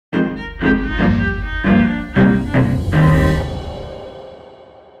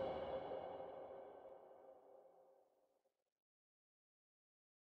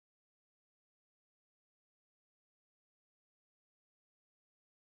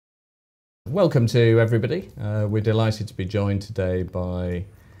Welcome to everybody. We're delighted to be joined today by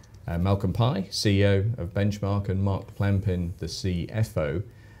Malcolm Pye, CEO of Benchmark, and Mark Plampin, the CFO.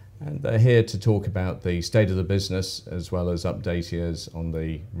 And they're here to talk about the state of the business as well as update us on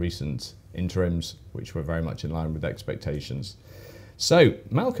the recent interims, which were very much in line with expectations. So,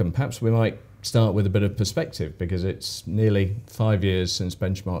 Malcolm, perhaps we might start with a bit of perspective, because it's nearly 5 years since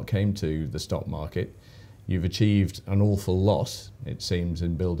Benchmark came to the stock market. You've achieved an awful lot, it seems,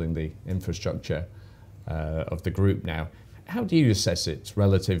 in building the infrastructure of the group now. How do you assess it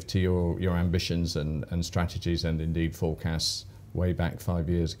relative to your ambitions and strategies and indeed forecasts way back 5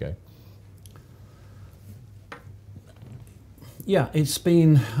 years ago? Yeah, it's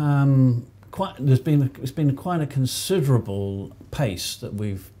been it's been quite a considerable pace that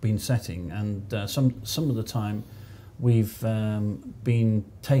we've been setting, and some of the time we've been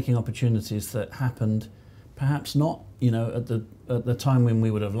taking opportunities that happened perhaps not, at the time when we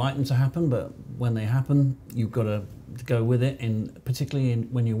would have liked them to happen, but when they happen, you've got to go with it. Particularly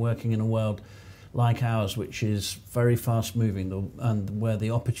when you're working in a world like ours, which is very fast moving and where the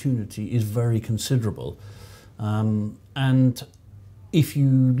opportunity is very considerable. And if you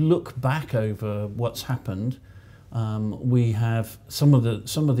look back over what's happened, we have some of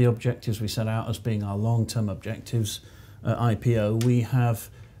the objectives we set out as being our long-term objectives at IPO. We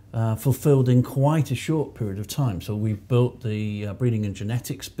have fulfilled in quite a short period of time. So we've built the breeding and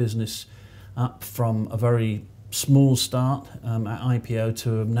genetics business up from a very small start at IPO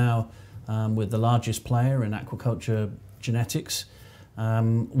to now with the largest player in aquaculture genetics.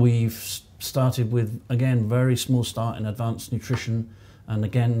 We've started with, again, very small start in advanced nutrition, and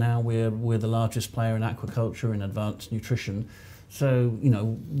again now we're the largest player in aquaculture in advanced nutrition. So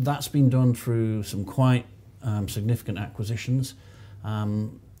that's been done through some quite significant acquisitions.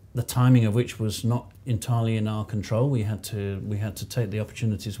 The timing of which was not entirely in our control. We had to take the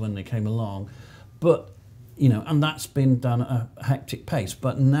opportunities when they came along, but and that's been done at a hectic pace.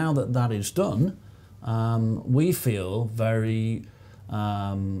 But now that that is done, we feel very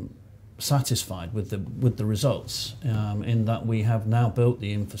satisfied with the results. In that we have now built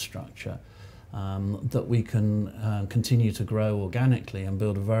the infrastructure that we can continue to grow organically and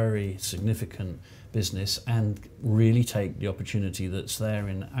build a very significant business and really take the opportunity that's there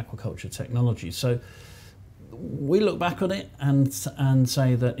in aquaculture technology. So we look back on it and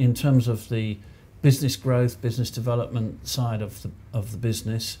say that in terms of the business growth, business development side of the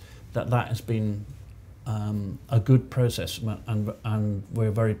business, that has been a good process, and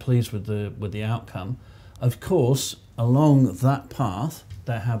we're very pleased with the outcome. Of course, along that path,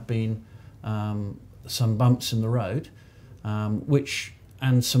 there have been some bumps in the road,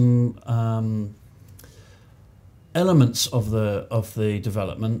 and some elements of the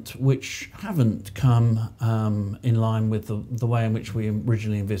development which haven't come in line with the way in which we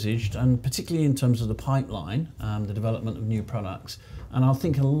originally envisaged, and particularly in terms of the pipeline, the development of new products. And I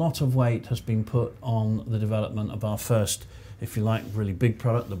think a lot of weight has been put on the development of our first, if you like, really big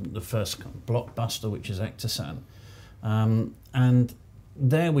product, the first blockbuster, which is Ectosan. And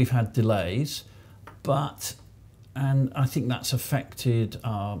there we've had delays, and I think that's affected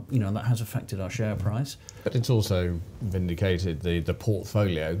that has affected our share price. But it's also vindicated the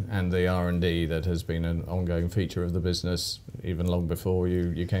portfolio and the R&D that has been an ongoing feature of the business even long before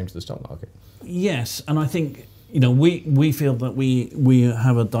you came to the stock market. Yes, and I think we feel that we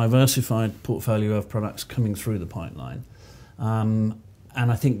have a diversified portfolio of products coming through the pipeline. And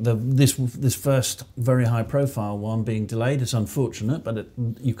I think this first very high-profile one being delayed is unfortunate, but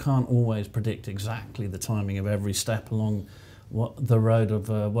you can't always predict exactly the timing of every step along the road of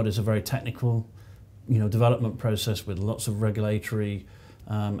what is a very technical, development process with lots of regulatory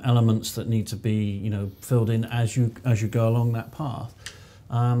elements that need to be, filled in as you go along that path.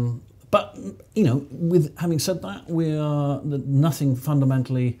 But with having said that, we are nothing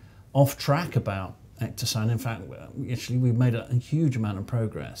fundamentally off track about Ectosan. In fact, actually, we've made a huge amount of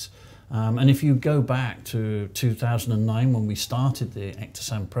progress. And if you go back to 2009, when we started the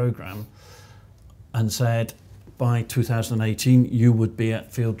Ectosan program, and said by 2018 you would be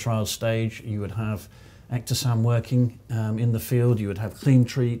at field trial stage, you would have Ectosan working in the field, you would have clean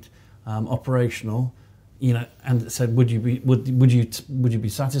treat operational, and said, would you be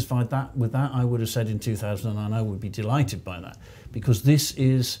satisfied with that? I would have said in 2009 I would be delighted by that, because this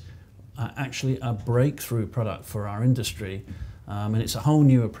is actually a breakthrough product for our industry, and it's a whole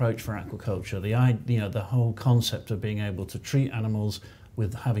new approach for aquaculture. The whole concept of being able to treat animals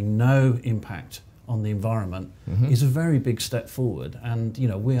with having no impact on the environment is a very big step forward, and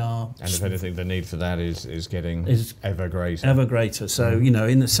we are. And if anything, the need for that is getting ever greater. Ever greater. So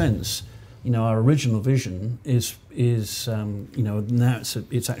in a sense, our original vision is now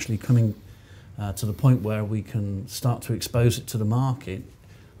it's actually coming to the point where we can start to expose it to the market,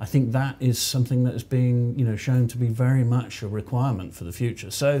 I think that is something that is being, shown to be very much a requirement for the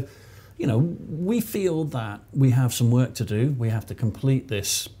future. So, we feel that we have some work to do. We have to complete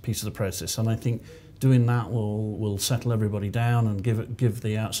this piece of the process, and I think doing that will settle everybody down and give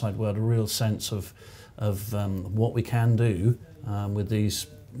the outside world a real sense of what we can do with these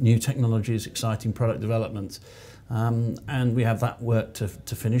new technologies, exciting product development. And we have that work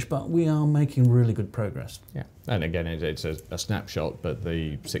to finish, but we are making really good progress. Yeah, and again, it's a snapshot, but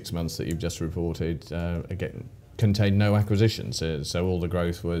the 6 months that you've just reported, again, contained no acquisitions, so all the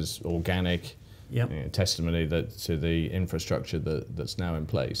growth was organic. Yep. Testimony to the infrastructure that's now in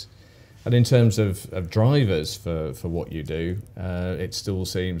place. And in terms of drivers for what you do, it still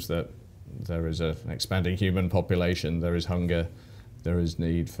seems that there is an expanding human population, there is hunger, there is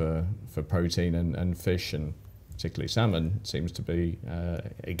need for protein and fish, and particularly salmon seems to be,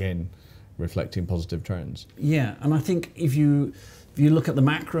 again, reflecting positive trends. Yeah, and I think if you look at the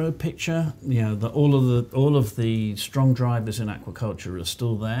macro picture, all of the strong drivers in aquaculture are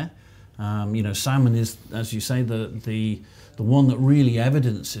still there. Salmon is, as you say, the one that really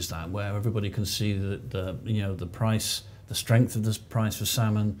evidences that, where everybody can see that the price, the strength of the price for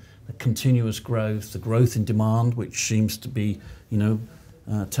salmon, the continuous growth, the growth in demand, which seems to be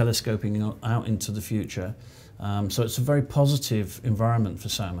telescoping out into the future. So it's a very positive environment for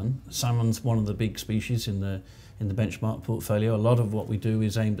salmon. Salmon's one of the big species in the benchmark portfolio. A lot of what we do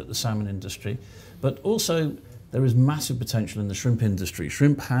is aimed at the salmon industry, but also there is massive potential in the shrimp industry.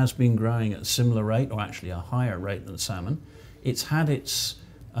 Shrimp has been growing at a similar rate, or actually a higher rate than salmon. It's had its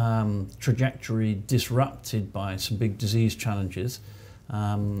trajectory disrupted by some big disease challenges,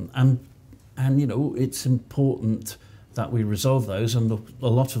 and it's important that we resolve those. And a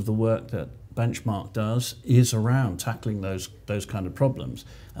lot of the work that Benchmark does is around tackling those kind of problems.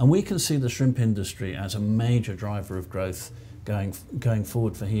 And we can see the shrimp industry as a major driver of growth going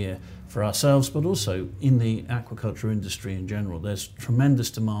forward for ourselves, but also in the aquaculture industry in general. There's tremendous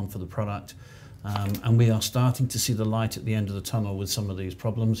demand for the product, and we are starting to see the light at the end of the tunnel with some of these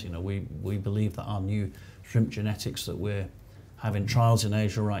problems. We believe that our new shrimp genetics that we're having trials in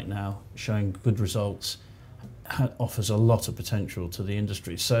Asia right now, showing good results, offers a lot of potential to the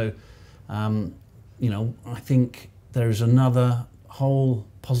industry. So, I think there is another whole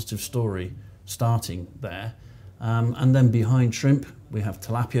positive story starting there. And then behind shrimp, we have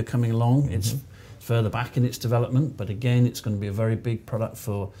tilapia coming along. Mm-hmm. It's further back in its development, but again, it's going to be a very big product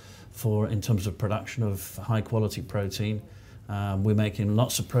for in terms of production of high quality protein. We're making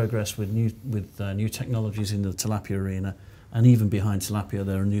lots of progress with new technologies in the tilapia arena, and even behind tilapia,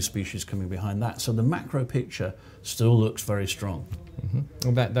 there are new species coming behind that. So the macro picture still looks very strong.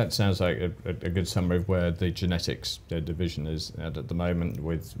 Mm-hmm. Well, that sounds like a good summary of where the genetics division is at the moment,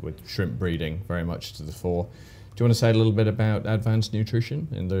 with shrimp breeding very much to the fore. Do you want to say a little bit about advanced nutrition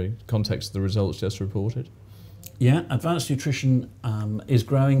in the context of the results just reported? Yeah, advanced nutrition is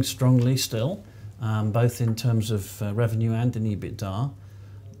growing strongly still, both in terms of revenue and in EBITDA.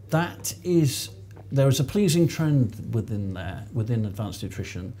 There is a pleasing trend within advanced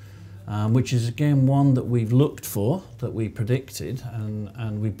nutrition, which is again one that we've looked for, that we predicted,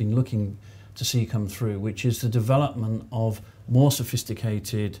 and we've been looking to see come through, which is the development of more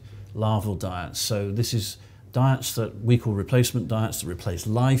sophisticated larval diets. So this is diets that we call replacement diets, that replace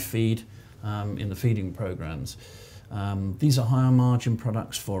live feed in the feeding programs. These are higher margin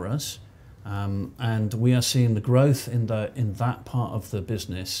products for us, and we are seeing the growth in that part of the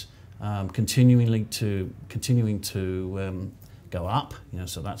business continuing to go up.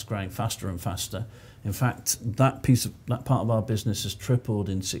 So that's growing faster and faster. In fact, that part of our business has tripled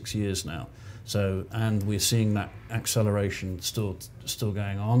in 6 years now. So, and we're seeing that acceleration still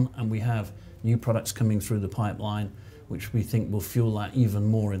going on, and we have new products coming through the pipeline, which we think will fuel that even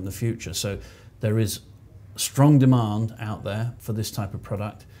more in the future. So there is strong demand out there for this type of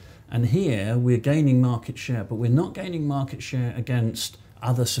product. And here we're gaining market share, but we're not gaining market share against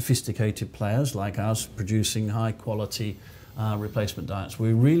other sophisticated players like us producing high quality replacement diets.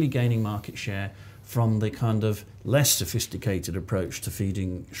 We're really gaining market share from the kind of less sophisticated approach to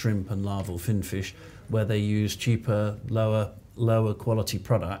feeding shrimp and larval finfish, where they use cheaper, lower quality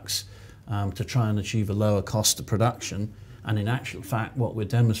products to try and achieve a lower cost of production. And in actual fact, what we're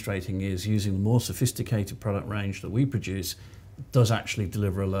demonstrating is using the more sophisticated product range that we produce does actually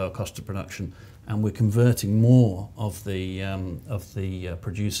deliver a lower cost of production, and we're converting more of the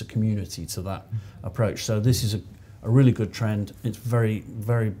producer community to that approach. So this is a really good trend. It's very,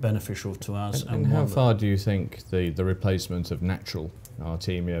 very beneficial to us. And how far do you think the replacement of natural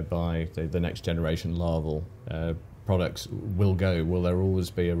Artemia by the next generation larval products will go? Will there always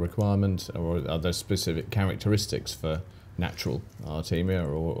be a requirement, or are there specific characteristics for natural Artemia,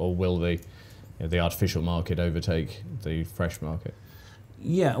 or will the artificial market overtake the fresh market?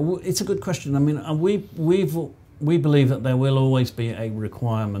 Yeah, well, it's a good question. I mean, we believe that there will always be a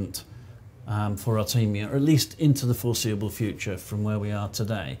requirement for Artemia, or at least into the foreseeable future from where we are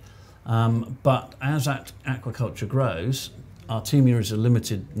today. But as aquaculture grows, Artemia is a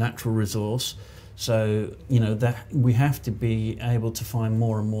limited natural resource, so that we have to be able to find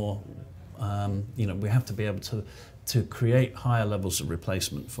more and more. We have to be able to create higher levels of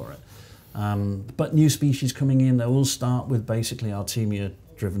replacement for it. But new species coming in, they will start with basically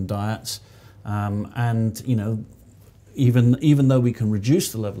Artemia-driven diets, and even though we can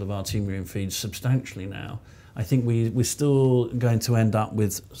reduce the level of Artemia in feeds substantially now, I think we're still going to end up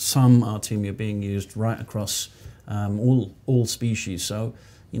with some Artemia being used right across all species. So,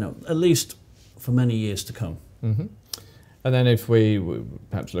 at least for many years to come. Mm-hmm. And then if we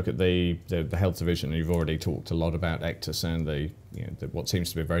perhaps look at the health division, you've already talked a lot about Ectosan, what seems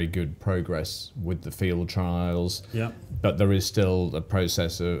to be very good progress with the field trials. Yeah. But there is still a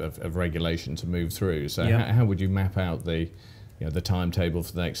process of regulation to move through. So how would you map out the timetable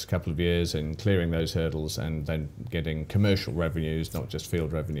for the next couple of years in clearing those hurdles and then getting commercial revenues, not just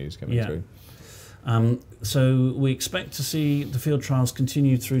field revenues coming through? So we expect to see the field trials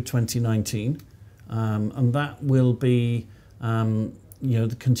continue through 2019. And that will be,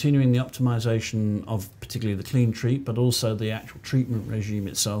 continuing the optimization of particularly the clean treat, but also the actual treatment regime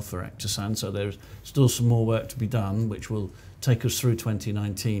itself for Ectosan. So there's still some more work to be done, which will take us through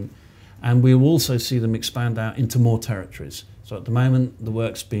 2019. And we'll also see them expand out into more territories. So at the moment, the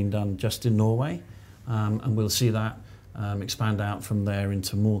work's being done just in Norway, and we'll see that expand out from there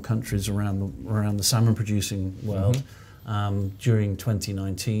into more countries around the salmon-producing world during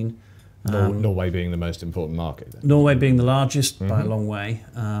 2019. Norway being the most important market then. Norway being the largest by a long way,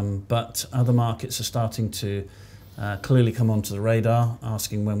 but other markets are starting to clearly come onto the radar,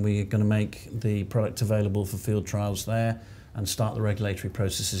 asking when we're going to make the product available for field trials there and start the regulatory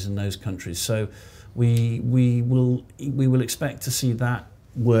processes in those countries. So we will expect to see that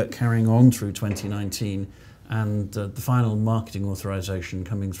work carrying on through 2019 and the final marketing authorization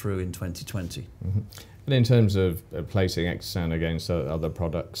coming through in 2020. Mm-hmm. And in terms of placing Ectosan against other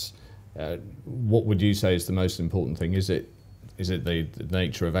products, what would you say is the most important thing? Is it the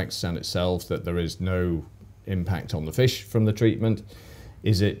nature of Ectosan itself, that there is no impact on the fish from the treatment?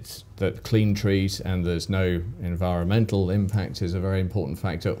 Is it that clean treat and there's no environmental impact is a very important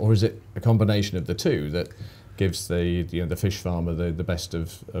factor, or is it a combination of the two that gives the fish farmer the best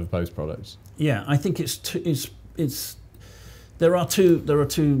of both products? Yeah, I think there are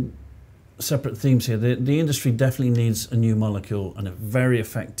two separate themes here. The industry definitely needs a new molecule, and a very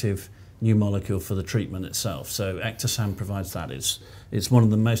effective new molecule for the treatment itself. So Ectosan provides that. It's one of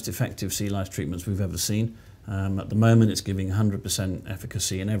the most effective sea lice treatments we've ever seen. At the moment, it's giving 100%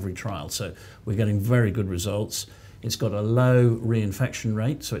 efficacy in every trial, so we're getting very good results. It's got a low reinfection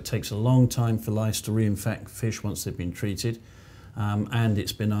rate, so it takes a long time for lice to reinfect fish once they've been treated, and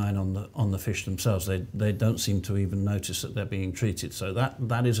it's benign on the fish themselves. They don't seem to even notice that they're being treated. So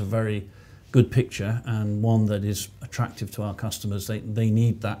that is a very good picture, and one that is attractive to our customers. They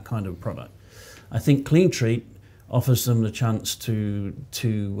need that kind of product. I think Clean Treat offers them the chance to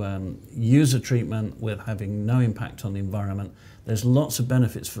use a treatment with having no impact on the environment. There's lots of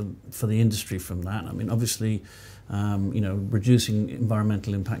benefits for the industry from that. I mean, obviously, reducing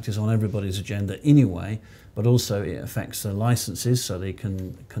environmental impact is on everybody's agenda anyway, but also it affects their licenses, so they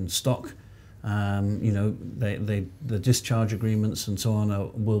can stock. The discharge agreements and so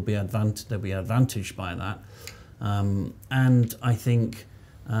on will be they'll be advantaged by that. And I think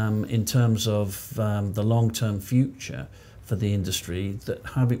in terms of the long-term future for the industry, that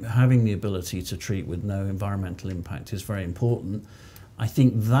having the ability to treat with no environmental impact is very important. I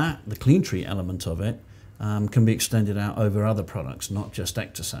think that the clean treat element of it can be extended out over other products, not just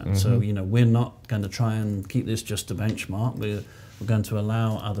Ectosan. So we're not going to try and keep this just a benchmark. We're going to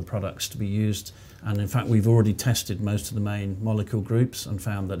allow other products to be used, and in fact we've already tested most of the main molecule groups and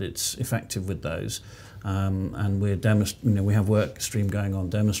found that it's effective with those, and we have work stream going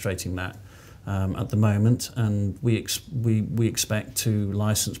on demonstrating that at the moment, and we expect to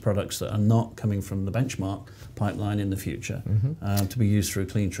license products that are not coming from the benchmark pipeline in the future to be used through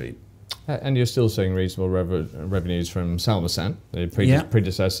Clean Treat. And you're still seeing reasonable revenues from Salmosan, the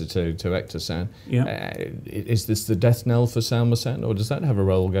predecessor to Ectosan. Is this the death knell for Salmosan, or does that have a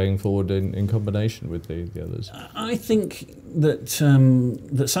role going forward in combination with the others? I think that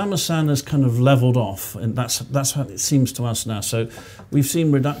that Salmosan has kind of levelled off, and that's how it seems to us now. So we've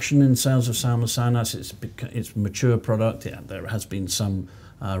seen reduction in sales of Salmosan as it's a mature product. Yeah, there has been some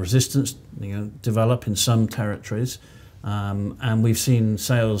resistance, develop in some territories, and we've seen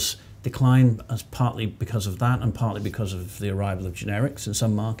sales decline as partly because of that and partly because of the arrival of generics in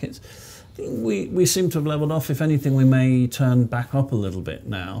some markets. I think we seem to have levelled off. If anything, we may turn back up a little bit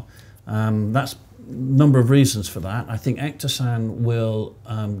now. That's a number of reasons for that. I think Ectosan will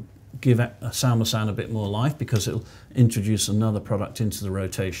give Salmosan a bit more life because it'll introduce another product into the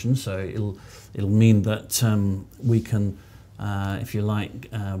rotation. So it'll mean that we can, if you like,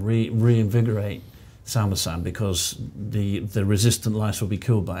 reinvigorate Salmosan, because the resistant lice will be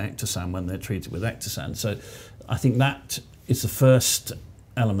killed by Ectosan when they're treated with Ectosan. So I think that is the first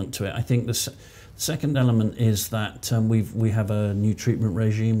element to it. I think the second element is that we have a new treatment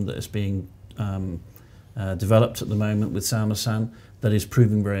regime that is being developed at the moment with Salmosan that is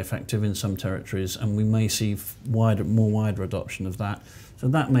proving very effective in some territories, and we may see more wider adoption of that. So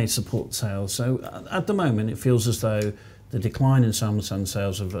that may support sales. So at the moment, it feels as though the decline in Salmosan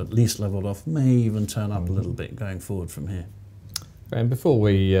sales have at least levelled off, may even turn up a little bit going forward from here. And before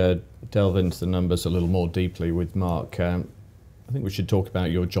we delve into the numbers a little more deeply with Mark, I think we should talk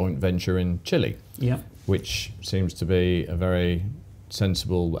about your joint venture in Chile, which seems to be a very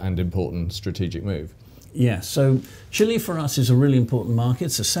sensible and important strategic move. Yeah, so Chile for us is a really important market.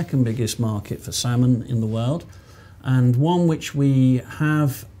 It's the second biggest market for salmon in the world, and one which we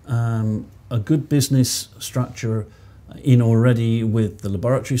have a good business structure in already with the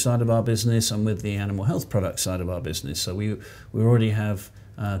laboratory side of our business and with the animal health product side of our business. So we already have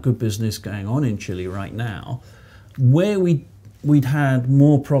good business going on in Chile right now. Where we'd had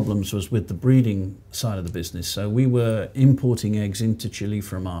more problems was with the breeding side of the business. So we were importing eggs into Chile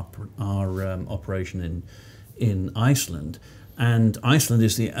from our operation in Iceland, and Iceland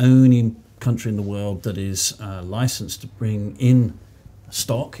is the only country in the world that is licensed to bring in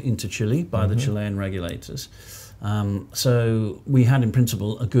stock into Chile by the Chilean regulators. So we had, in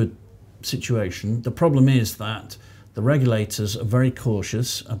principle, a good situation. The problem is that the regulators are very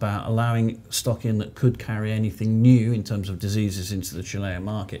cautious about allowing stock in that could carry anything new in terms of diseases into the Chilean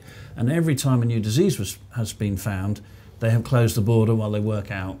market. And every time a new disease has been found, they have closed the border while they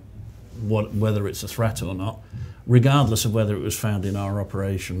work out whether it's a threat or not, regardless of whether it was found in our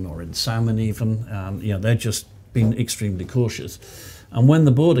operation or in salmon even. They've just been extremely cautious. And when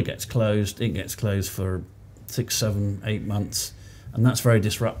the border gets closed, it gets closed for 6, 7, 8 months, and that's very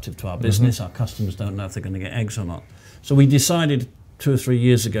disruptive to our business. Our customers don't know if they're going to get eggs or not. So we decided 2 or 3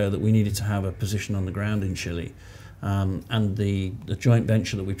 years ago that we needed to have a position on the ground in Chile, and the joint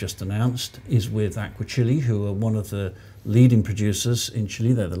venture that we've just announced is with Aqua Chile, who are one of the leading producers in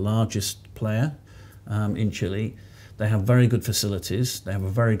Chile. They're the largest player in Chile. They have very good facilities. They have a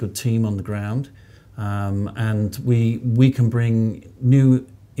very good team on the ground, and we can bring new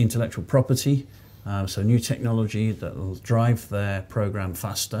intellectual property, so new technology that will drive their program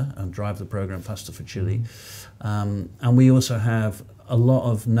faster and drive the program faster for Chile. And we also have a lot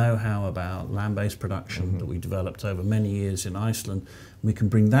of know-how about land-based production that we developed over many years in Iceland. We can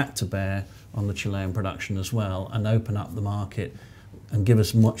bring that to bear on the Chilean production as well and open up the market and give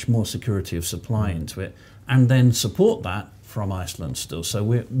us much more security of supply into it, and then support that from Iceland still. So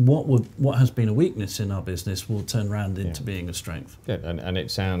what has been a weakness in our business will turn around into being a strength. Yeah, and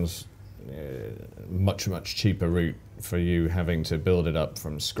it sounds much cheaper route for you having to build it up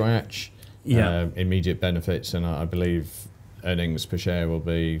from scratch. Immediate benefits, and I believe earnings per share will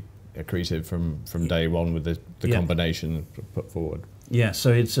be accretive from day one with the combination put forward. Yeah,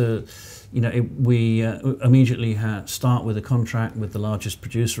 so it's we immediately start with a contract with the largest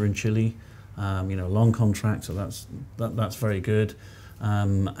producer in Chile, a long contract, so that's very good.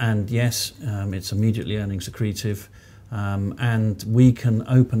 And yes, it's immediately earnings accretive. And we can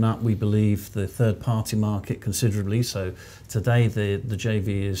open up, we believe, the third-party market considerably. So today the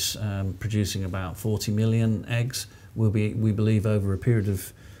JV is producing about 40 million eggs. We believe over a period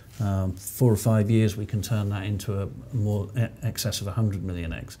of 4 or 5 years we can turn that into a more excess of 100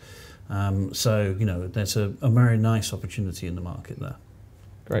 million eggs. So there's a very nice opportunity in the market there.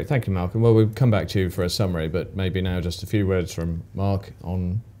 Great, thank you, Malcolm. Well, we'll come back to you for a summary, but maybe now just a few words from Mark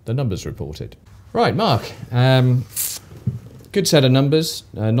on the numbers reported. Right, Mark. Good set of numbers,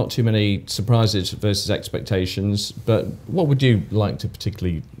 not too many surprises versus expectations, but what would you like to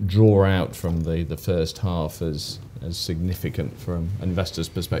particularly draw out from the first half as significant from an investor's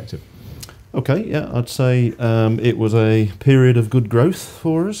perspective? Okay, yeah, I'd say it was a period of good growth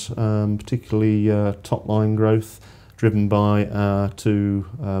for us, particularly top-line growth driven by our two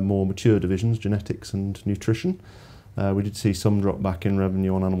more mature divisions, genetics and nutrition. We did see some drop back in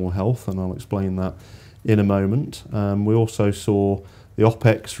revenue on animal health, and I'll explain that in a moment. We also saw the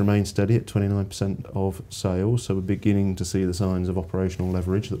OPEX remain steady at 29% of sales, so we're beginning to see the signs of operational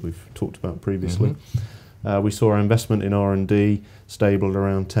leverage that we've talked about previously. We saw our investment in R&D stable at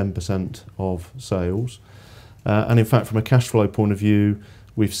around 10% of sales. And in fact, from a cash flow point of view,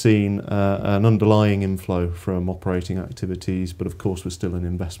 we've seen an underlying inflow from operating activities, but of course we're still in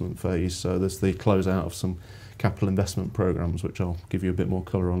investment phase. So there's the closeout of some capital investment programs, which I'll give you a bit more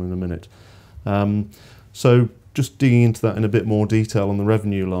colour on in a minute. So just digging into that in a bit more detail on the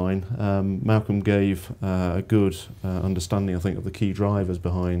revenue line, Malcolm gave a good understanding, I think, of the key drivers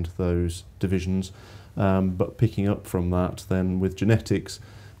behind those divisions. But picking up from that, then with genetics,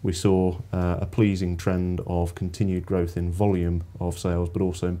 we saw a pleasing trend of continued growth in volume of sales, but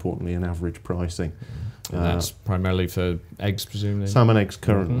also importantly in average pricing. And that's primarily for eggs, presumably? Salmon eggs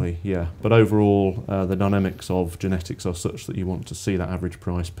currently, yeah. But overall, the dynamics of genetics are such that you want to see that average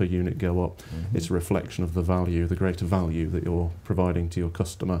price per unit go up. It's a reflection of the value, the greater value that you're providing to your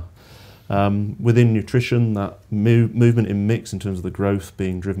customer. Within nutrition, that movement in mix in terms of the growth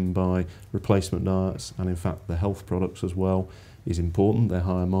being driven by replacement diets and in fact the health products as well is important. They're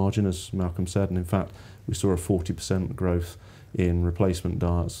higher margin, as Malcolm said, and in fact we saw a 40% growth in replacement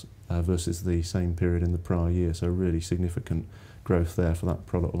diets versus the same period in the prior year, so really significant growth there for that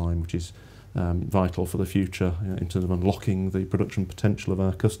product line, which is vital for the future in terms of unlocking the production potential of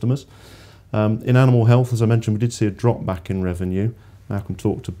our customers. In animal health, as I mentioned, we did see a drop back in revenue. Malcolm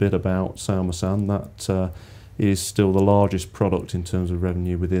talked a bit about Salmosan. That is still the largest product in terms of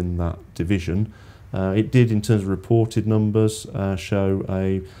revenue within that division. It did, in terms of reported numbers, show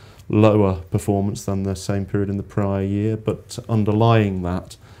a lower performance than the same period in the prior year, but underlying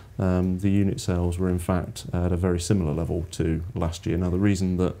that, the unit sales were in fact at a very similar level to last year. Now, the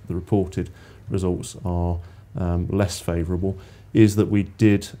reason that the reported results are less favourable is that we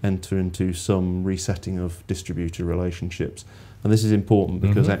did enter into some resetting of distributor relationships. And this is important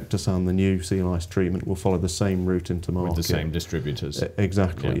because Ectosan, the new sea lice treatment, will follow the same route into market. With the same distributors.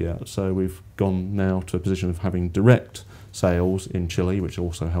 Exactly, yeah. So we've gone now to a position of having direct sales in Chile, which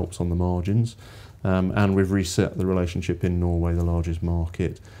also helps on the margins. And we've reset the relationship in Norway, the largest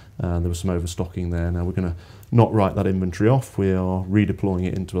market. There was some overstocking there. Now we're going to not write that inventory off. We are redeploying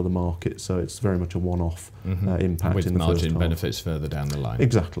it into other markets, so it's very much a one-off impact with in the first half. margin benefits further down the line.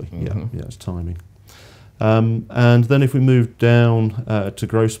 Exactly, yeah, it's timing. And then if we move down to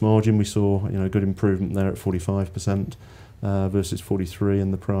gross margin, we saw a good improvement there at 45% versus 43% in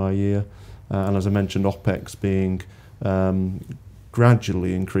the prior year. And as I mentioned, OPEX being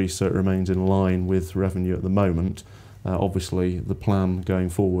gradually increased, so it remains in line with revenue at the moment. Obviously, the plan going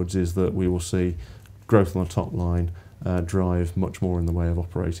forwards is that we will see growth on the top line drive much more in the way of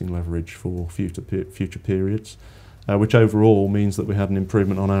operating leverage for future periods. Which overall means that we had an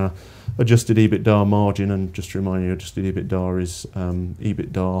improvement on our adjusted EBITDA margin. And just to remind you, adjusted EBITDA is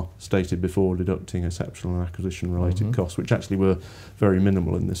EBITDA stated before deducting exceptional and acquisition-related costs, which actually were very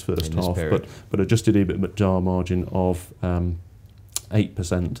minimal in this first half. But adjusted EBITDA margin of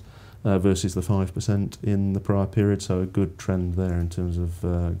 8% versus the 5% in the prior period, so a good trend there in terms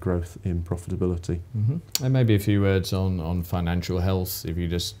of growth in profitability. And maybe a few words on financial health, if you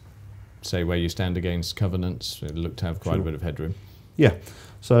just say where you stand against covenants. It looked to have quite a bit of headroom. Yeah,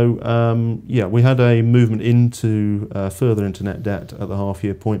 so we had a movement into further into net debt at the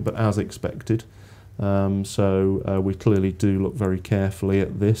half-year point, but as expected. So we clearly do look very carefully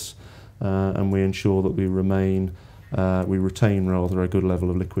at this, and we ensure that we retain a good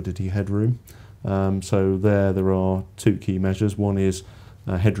level of liquidity headroom. So there are two key measures. One is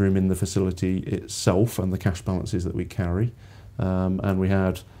headroom in the facility itself and the cash balances that we carry, and we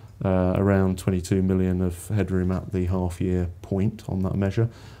had around 22 million of headroom at the half-year point on that measure,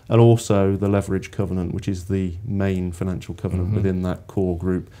 and also the leverage covenant, which is the main financial covenant within that core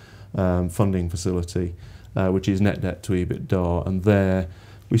group funding facility, which is net debt to EBITDA, and there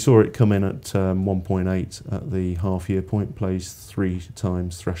we saw it come in at 1.8 at the half-year point, plays 3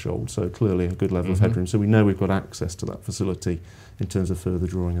 times threshold, so clearly a good level of headroom. So we know we've got access to that facility in terms of further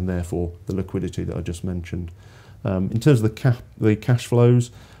drawing, and therefore the liquidity that I just mentioned. In terms of the cash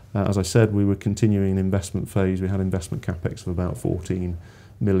flows, as I said, we were continuing an investment phase. We had investment capex of about 14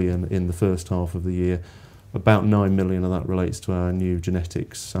 million in the first half of the year. About 9 million of that relates to our new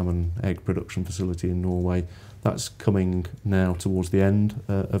genetics salmon egg production facility in Norway. That's coming now towards the end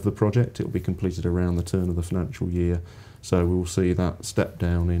of the project. It will be completed around the turn of the financial year. So we will see that step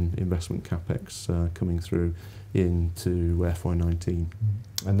down in investment capex coming through into FY19.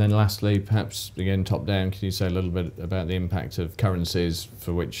 And then lastly, perhaps again top down, can you say a little bit about the impact of currencies,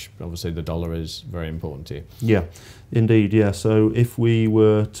 for which obviously the dollar is very important to you? Yeah, indeed, yeah. So if we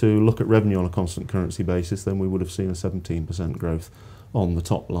were to look at revenue on a constant currency basis, then we would have seen a 17% growth on the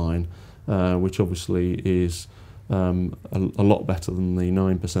top line, which obviously is a lot better than the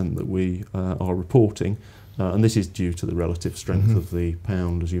 9% that we are reporting. And this is due to the relative strength of the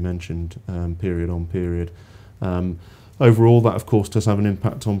pound, as you mentioned, period on period. Overall, that of course does have an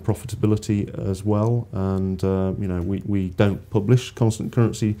impact on profitability as well, and we don't publish constant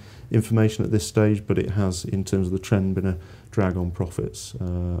currency information at this stage, but it has, in terms of the trend, been a drag on profits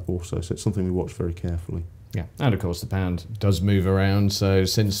also, so it's something we watch very carefully. Yeah, and of course the pound does move around, so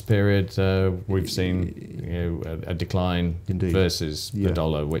since period we've seen a decline Indeed. Versus the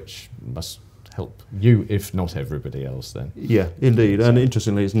dollar, which must help you, if not everybody else then. Yeah, indeed, and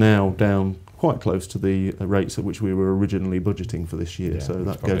interestingly it's now down quite close to the rates at which we were originally budgeting for this year, so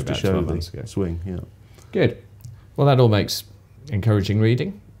that goes to show the swing. Yeah. Good. Well, that all makes encouraging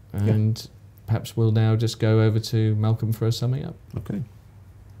reading, and perhaps we'll now just go over to Malcolm for a summing up. Okay. All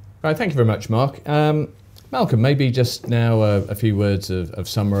right, thank you very much, Mark. Malcolm, maybe just now a few words of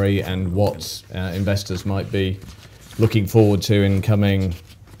summary and what investors might be looking forward to in coming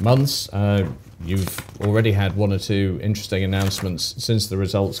months. You've already had one or two interesting announcements since the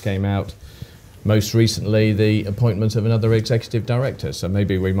results came out. Most recently, the appointment of another executive director. So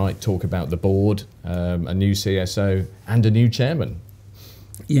maybe we might talk about the board, a new CSO and a new chairman.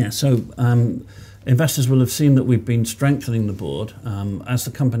 Yeah, so investors will have seen that we've been strengthening the board. As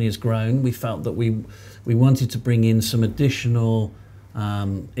the company has grown, we felt that we wanted to bring in some additional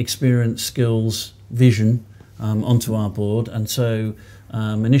experience, skills, vision onto our board. And so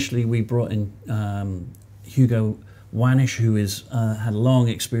initially we brought in Hugo Wanish, who had a long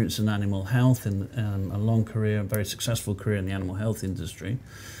experience in animal health and a long career, a very successful career in the animal health industry.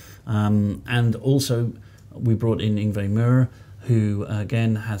 And also we brought in Ingve Møre, who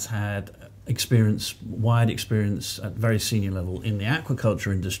again has had wide experience at very senior level in the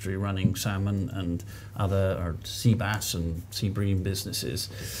aquaculture industry, running salmon and other sea bass and sea bream businesses.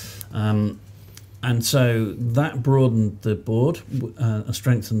 And so that broadened the board,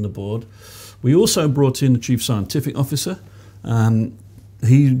 strengthened the board. We also brought in the Chief Scientific Officer.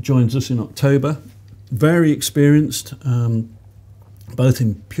 He joins us in October. Very experienced, both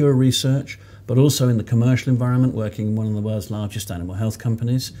in pure research, but also in the commercial environment, working in one of the world's largest animal health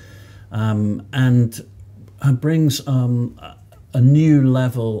companies, and brings a new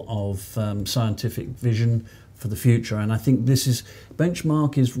level of scientific vision for the future. And I think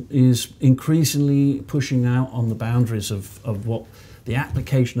Benchmark is increasingly pushing out on the boundaries of what the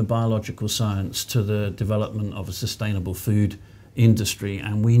application of biological science to the development of a sustainable food industry,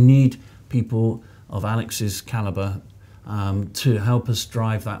 and we need people of Alex's calibre to help us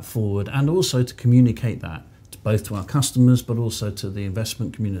drive that forward, and also to communicate that both to our customers but also to the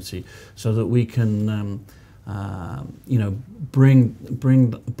investment community, so that we can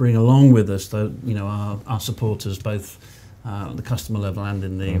bring along with us our supporters, both the customer level and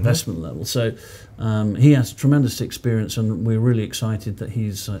in the investment level. So he has tremendous experience, and we're really excited that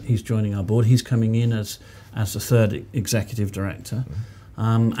he's joining our board. He's coming in as the third executive director,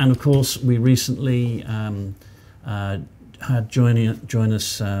 and of course we recently had join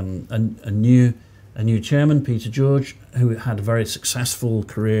us a new chairman, Peter George, who had a very successful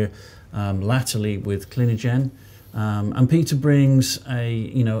career latterly with Clinigen. And Peter brings a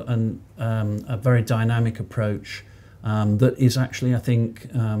very dynamic approach that is actually, I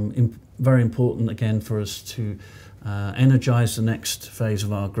think, very important again for us to energise the next phase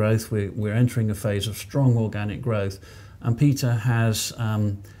of our growth. We're entering a phase of strong organic growth, and Peter has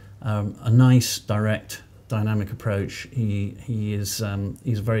a nice, direct, dynamic approach. He's going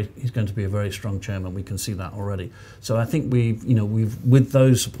to be a very strong chairman. We can see that already. So I think we've with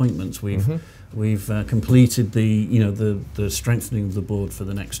those appointments we've completed the strengthening of the board for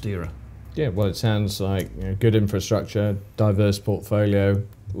the next era. Yeah, well, it sounds like good infrastructure, diverse portfolio,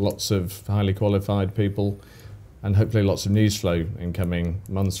 lots of highly qualified people, and hopefully lots of news flow in coming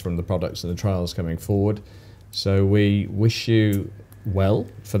months from the products and the trials coming forward. So we wish you well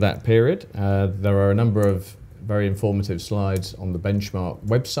for that period. There are a number of very informative slides on the Benchmark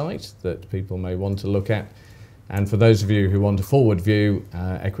website that people may want to look at. And for those of you who want a forward view,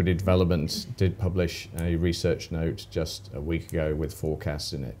 Equity Development did publish a research note just a week ago with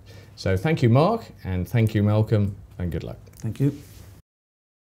forecasts in it. So thank you, Mark, and thank you, Malcolm, and good luck. Thank you.